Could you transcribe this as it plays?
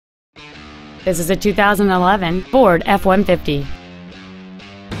This is a 2011 Ford F-150.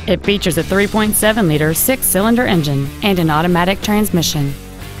 It features a 3.7-liter six-cylinder engine and an automatic transmission.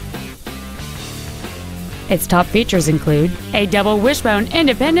 Its top features include a double wishbone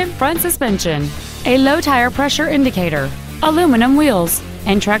independent front suspension, a low tire pressure indicator, aluminum wheels,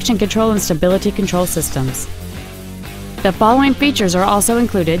 and traction control and stability control systems. The following features are also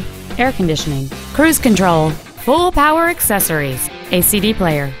included: air conditioning, cruise control, full power accessories, a CD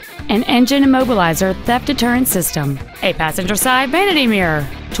player, an engine immobilizer theft deterrent system, a passenger side vanity mirror,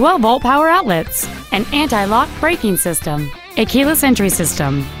 12-volt power outlets, an anti-lock braking system, a keyless entry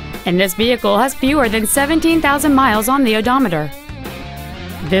system, and this vehicle has fewer than 17,000 miles on the odometer.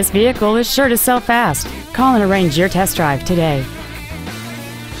 This vehicle is sure to sell fast. Call and arrange your test drive today.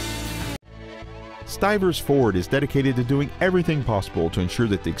 Stivers Ford is dedicated to doing everything possible to ensure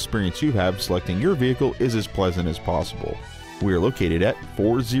that the experience you have selecting your vehicle is as pleasant as possible. We are located at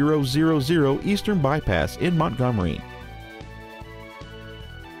 4000 Eastern Bypass in Montgomery.